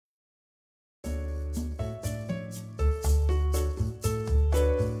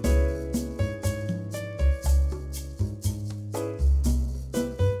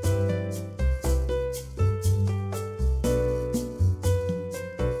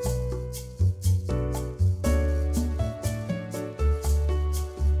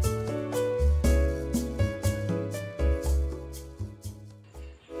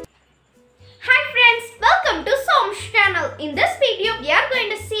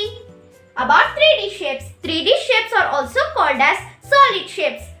about 3D shapes. 3D shapes are also called as solid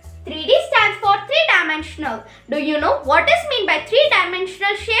shapes. 3D stands for three-dimensional. Do you know what is meant by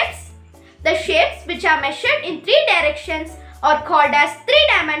three-dimensional shapes? The shapes which are measured in 3 directions are called as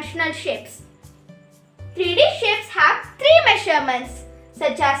three-dimensional shapes. 3D shapes have 3 measurements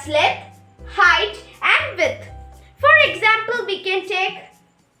such as length, height and width. For example, we can take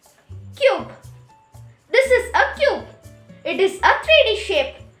cube. This is a cube. It is a 3D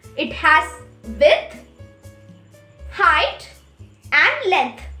shape. It has width, height and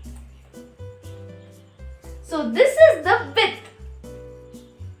length. So this is the width.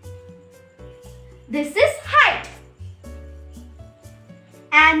 This is height.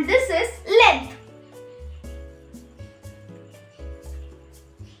 And this is length.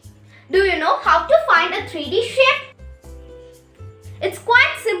 Do you know how to find a 3D shape? It's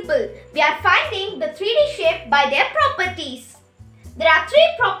quite simple. We are finding the 3D shape by their properties. There are 3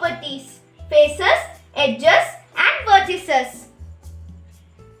 properties: faces, edges and vertices.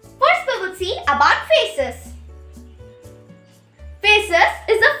 First we will see about faces. Faces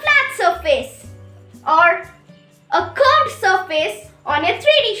is a flat surface or a curved surface on a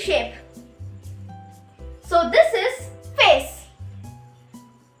 3D shape. So this is face.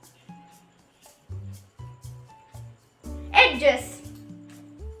 Edges.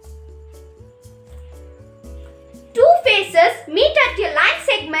 2 faces meet at a line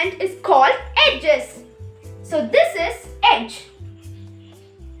segment is called edges. So this is edge.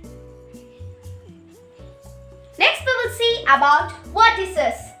 Next we will see about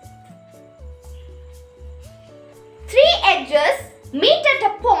vertices. 3 edges meet at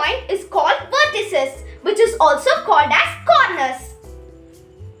a point is called vertices, which is also called as corners.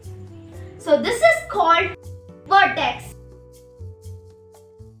 So this is called vertex.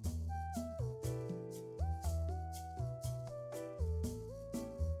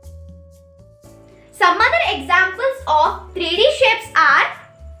 Some other examples of 3D shapes are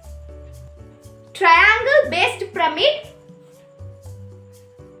triangle based pyramid,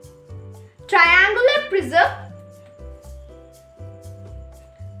 triangular prism,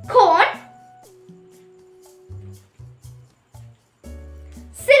 cone,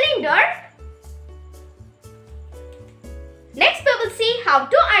 cylinder. Next we will see how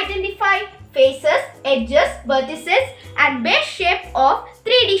to identify faces, edges, vertices and base shape of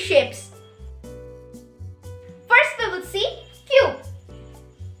 3D shapes. First we will see cube.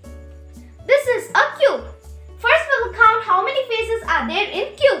 This is a cube. First we will count how many faces are there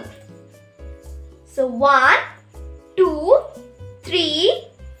in cube. So 1, 2, 3,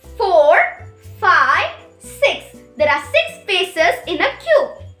 4, 5, 6. There are 6 faces in a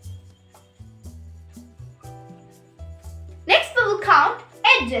cube. Next we will count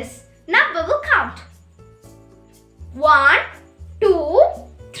edges. Now we will count. 1, 2,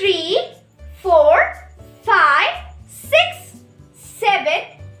 3, 4, 5, 6, 7,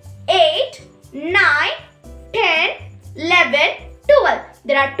 8, 9, 10, 11, 12.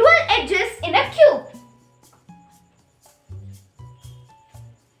 There are 12 edges in a cube.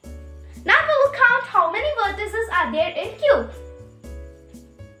 Now we will count how many vertices are there in cube.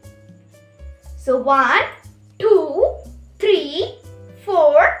 So 1, 2, 3,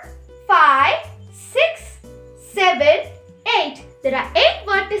 4, 5, 6, 7, 8. There are 8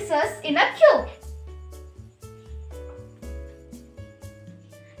 vertices in a cube.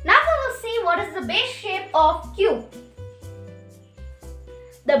 Now we will see what is the base shape of cube.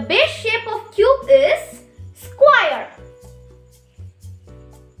 The base shape of cube is square.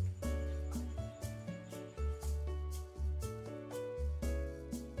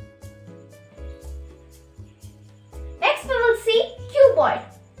 Next we will see cuboid.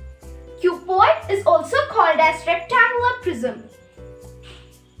 Cuboid is also called as rectangular prism.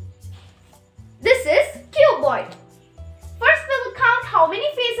 This is cuboid. First we will count how many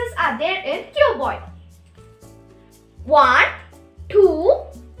faces are there in cuboid. 1, 2,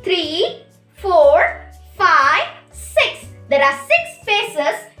 3, 4, 5, 6. There are 6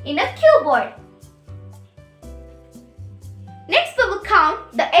 faces in a cuboid. Next we will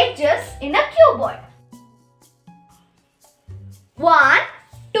count the edges in a cuboid. 1,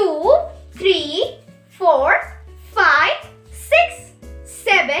 2, 3, 4, 5, 6,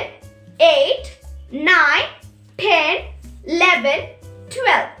 7, 8, 9, 10, 11,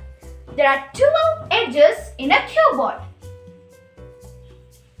 12. There are 12 edges in a cuboid.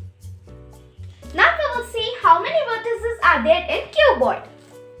 Now we will see how many vertices are there in cuboid.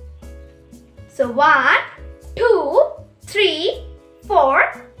 So 1, 2, 3,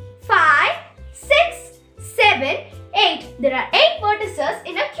 4, 5, 6, 7, 8. There are 8 vertices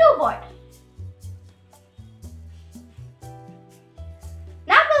in a cuboid.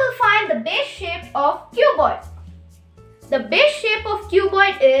 Now we will find the base shape of cuboid. The base shape of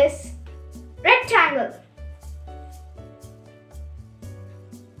cuboid is rectangle.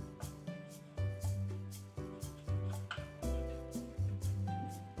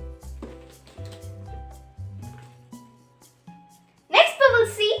 Next we will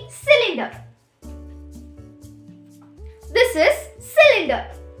see cylinder. This is cylinder.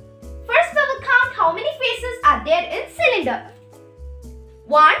 First we will count how many faces are there in cylinder.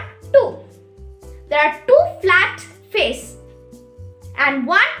 1, 2. There are 2 flat face and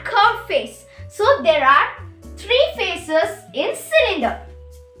 1 curved face. So there are 3 faces in cylinder.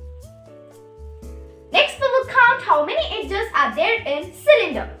 Next we will count how many edges are there in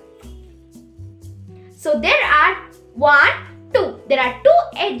cylinder. So there are 1, 2. There are 2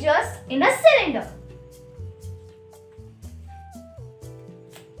 edges in a cylinder.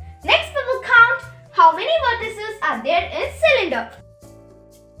 Next we will count how many vertices are there in cylinder.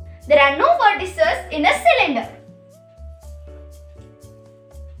 There are no vertices in a cylinder.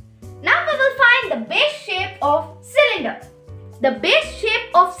 Now we will find the base shape of cylinder. The base shape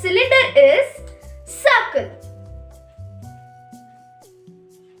of cylinder is circle.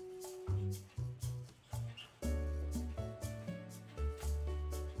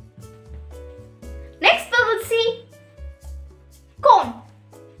 Next we will see cone.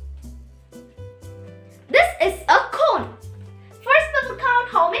 This is a cone. First we will count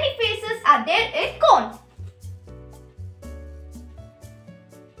how many faces are there in cone.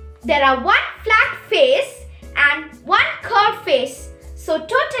 There are 1 flat face and 1 curved face. So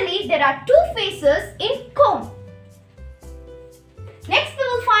totally there are 2 faces in cone. Next we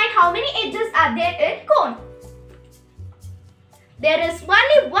will find how many edges are there in cone. There is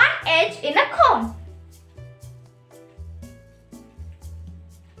only 1 edge in a cone.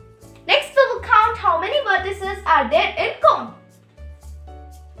 Next we will count how many vertices are there in cone.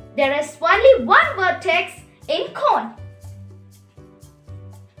 There is only 1 vertex in cone.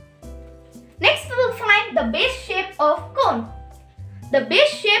 Next we will find the base shape of cone. The base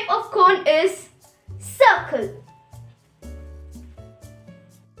shape of cone is circle.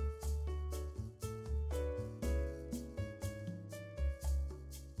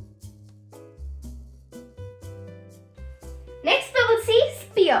 Next we will see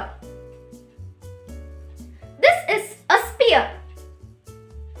sphere. This is a sphere.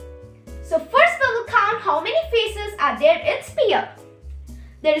 So first we will count how many faces are there in sphere.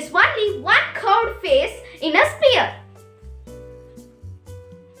 There is only 1 curved face in a sphere.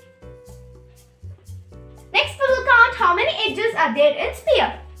 Next we will count how many edges are there in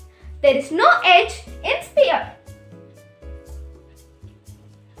sphere. There is no edge in sphere.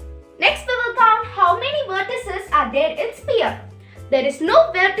 Next we will count how many vertices are there in sphere. There is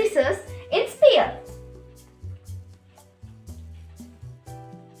no vertices in sphere.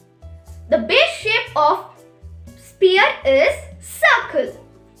 The base shape of sphere is circle.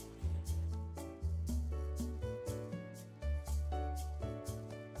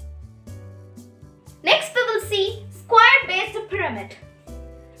 Next we will see square-based pyramid.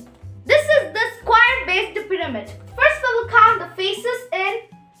 This is the square-based pyramid. First we will count the faces in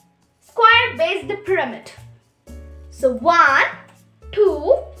square-based pyramid. So 1,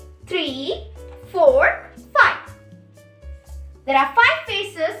 2, 3, 4, 5. There are 5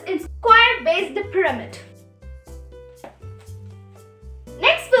 faces in square-based pyramid.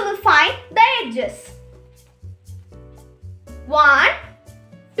 Next we will find the edges. 1,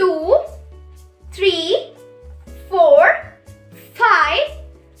 2, 3, 4, 5,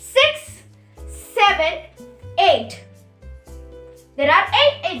 6, 7, 8. There are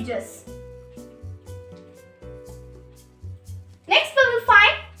 8 edges. Next we will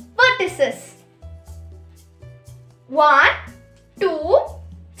find vertices. 1, 2,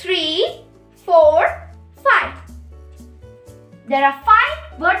 3, 4, 5. There are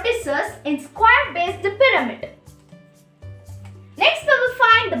 5 vertices in square-based pyramid. Next we will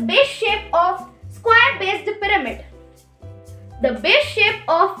find the base shape of square-based pyramid. The base shape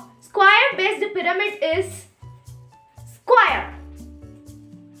of square-based pyramid is square.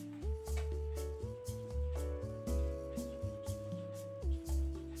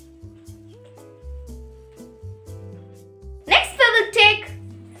 Next we will take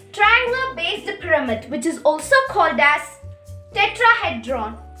triangular-based pyramid, which is also called as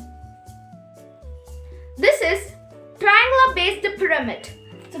tetrahedron. This is triangular-based pyramid.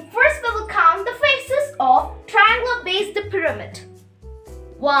 So first we will count the faces of triangular-based pyramid.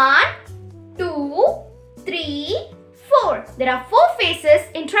 1, 2, 3, 4. There are 4 faces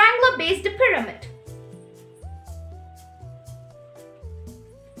in triangular-based pyramid.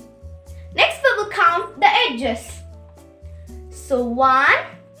 Next we will count the edges. So 1,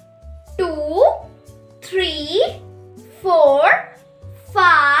 2, 3, 4,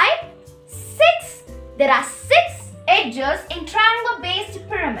 5, 6. There are 6 edges in triangular based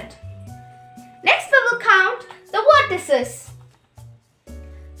pyramid. Next we will count the vertices.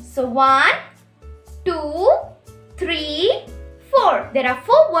 So 1, 2, 3, 4. There are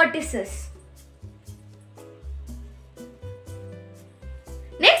 4 vertices.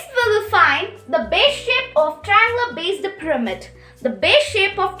 Next we will find the base shape of triangular based pyramid. The base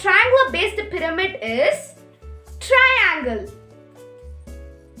shape of triangular based pyramid is triangle.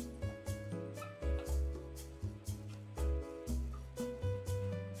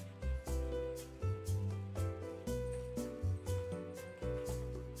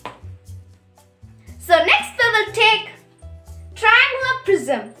 So next we will take triangular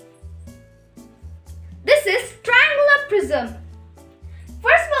prism. This is triangular prism.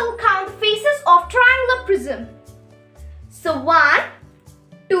 First we will count the faces of triangular prism. So 1,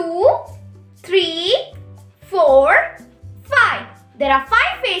 2, 3, 4, 5. There are 5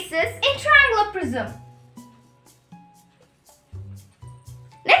 faces in triangular prism.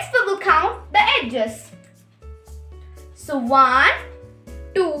 Next we will count the edges. So 1,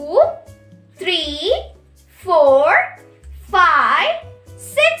 2, 3, 4, 5,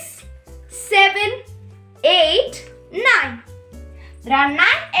 6, 7, 8, 9. There are 9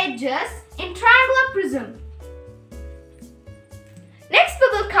 edges in triangular prism. Next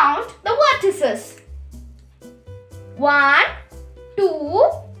we will count the vertices. 1, 2,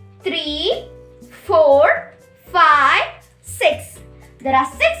 3, 4, 5, 6. There are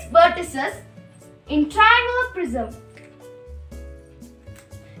 6 vertices in triangular prism.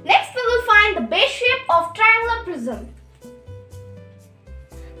 Next we will find the base shape of triangular prism.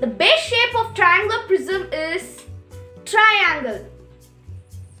 The base shape of triangular prism is triangle.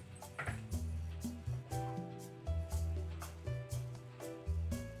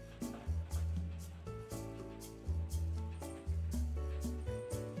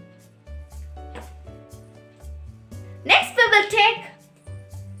 Next we will take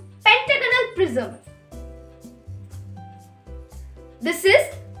pentagonal prism. This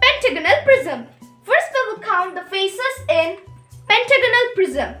is pentagonal prism. First we will count the faces in pentagonal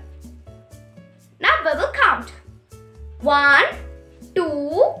prism. Now we will count. 1,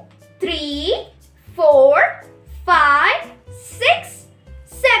 2, 3, 4, 5, 6,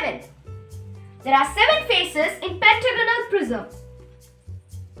 7. There are 7 faces in pentagonal prism.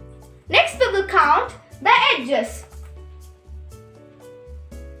 Next we will count the edges.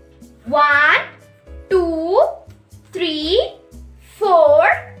 1, 2, 3,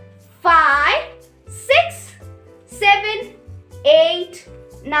 4, 5, 6, 7, 8,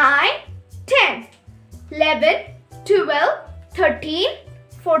 9, 10, 11, 12, 13,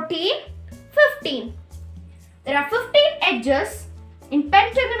 14, 15. There are 15 edges in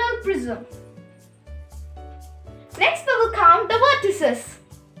pentagonal prism. Next we will count the vertices.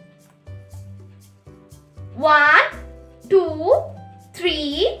 1, 2,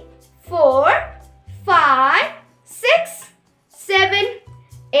 3, 4, 5, 6, 7,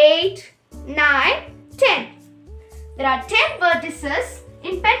 8, 9, 10. There are 10 vertices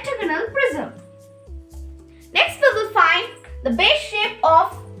in pentagonal prism. Next we will find the base shape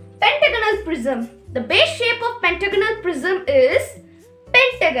of pentagonal prism. The base shape of pentagonal prism is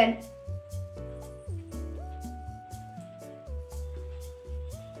pentagon.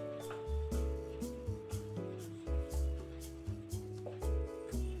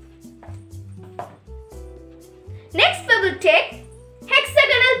 Next we will take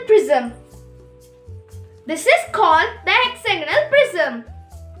hexagonal prism. This is called the hexagonal prism.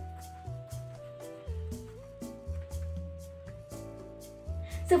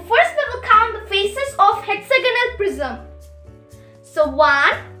 So first we will count the faces of hexagonal prism. So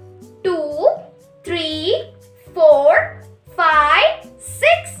 1, 2, 3, 4, 5,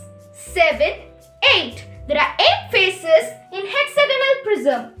 6, 7, 8. There are 8 faces in hexagonal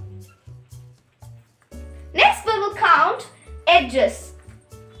prism. Next we will count edges.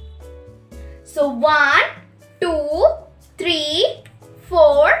 So 1, 2, 3,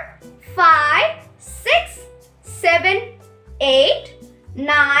 4, 5, 6, 7, 8,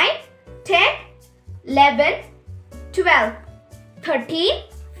 9, 10, 11, 12, 13,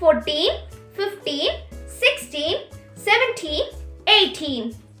 14, 15, 16, 17,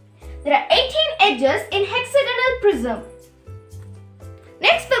 18. There are 18 edges in hexagonal prism.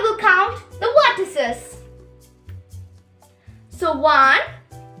 Next we will count the vertices. So 1,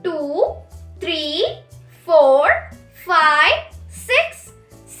 2, 3, 4, 5, 6,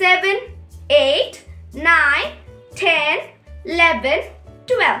 7, 8, 9, 10, 11,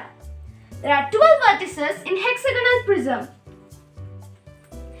 12. There are 12 vertices in hexagonal prism.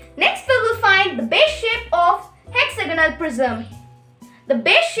 Next we will find the base shape of hexagonal prism. The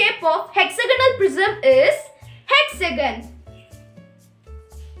base shape of hexagonal prism is hexagon.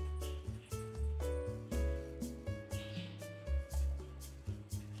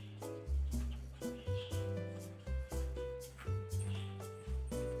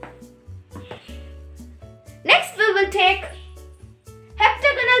 Next we will take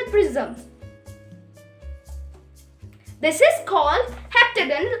heptagonal prism. This is called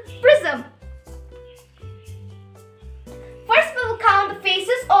heptagonal prism. First we will count the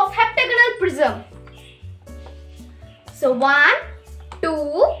faces of heptagonal prism. So 1,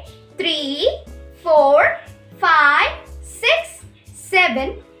 2, 3, 4, 5, 6,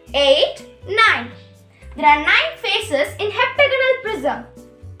 7, 8, 9. There are 9 faces in heptagonal prism.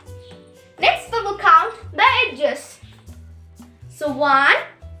 Next we will count the edges. So 1,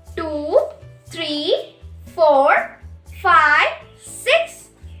 2, 3, 4, 5, 6,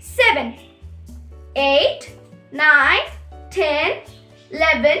 7, 8, 9, 10,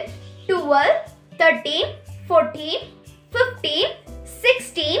 11, 12, 13, 14, 15,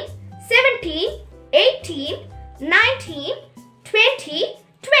 16, 17, 18, 19, 20,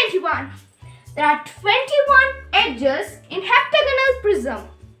 21. There are 21 edges in heptagonal prism.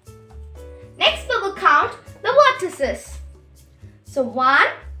 Next we will count the vertices. So 1,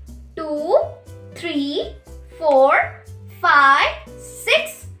 2, 3, 4, 5,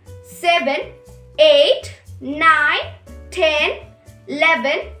 6, 7, 8, 9, 10,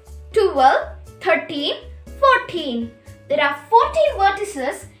 11, 12, 13, 14. There are 14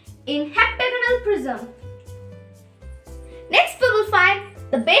 vertices in heptagonal prism. Next we will find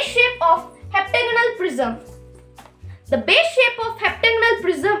the base shape of heptagonal prism. The base shape of heptagonal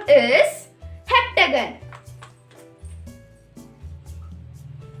prism is heptagon.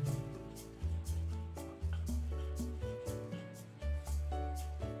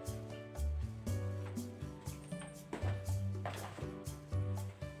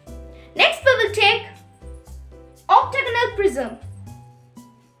 Next we will take octagonal prism.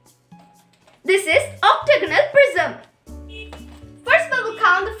 This is octagonal prism. First we will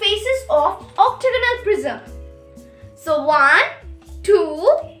count the faces of octagonal prism. So 1,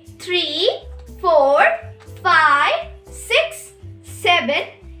 2, 3, 4, 5, 6, 7,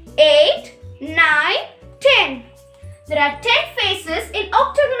 8, 9, 10. There are 10 faces in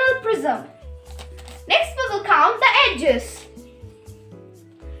octagonal prism. Next we will count the edges.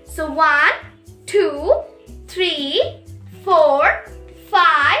 So 1, 2, 3, 4,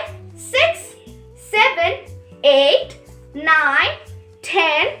 5, 6, 7, 8, 9,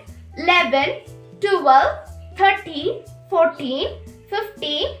 10, 11, 12, 13, 14,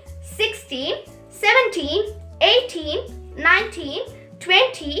 15, 16, 17, 18, 19,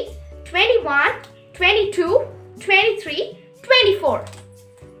 20, 21, 22, 23, 24.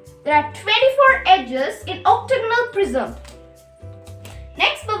 There are 24 edges in octagonal prism.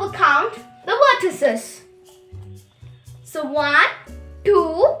 Next we will count the vertices. So 1,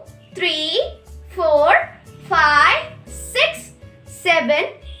 2, 3, 4, 5, 6, 7,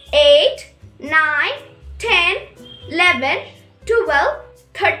 8, 9, 10, 11, 12,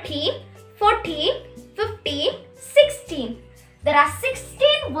 13, 14, 15, 16. There are 16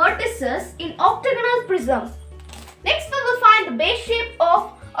 vertices in octagonal prism. Next we will find the base shape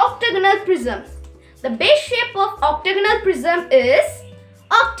of octagonal prism. The base shape of octagonal prism is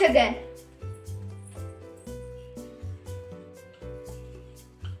octagon.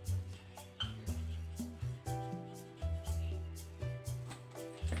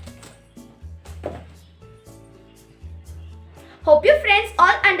 Hope you friends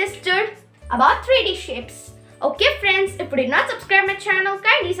all understood about 3D shapes. Okay friends, if you did not subscribe my channel,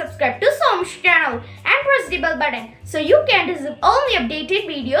 kindly subscribe to Sowmi's channel and press the bell button so you can receive all the updated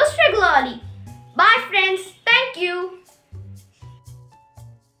videos regularly. Bye friends, thank you.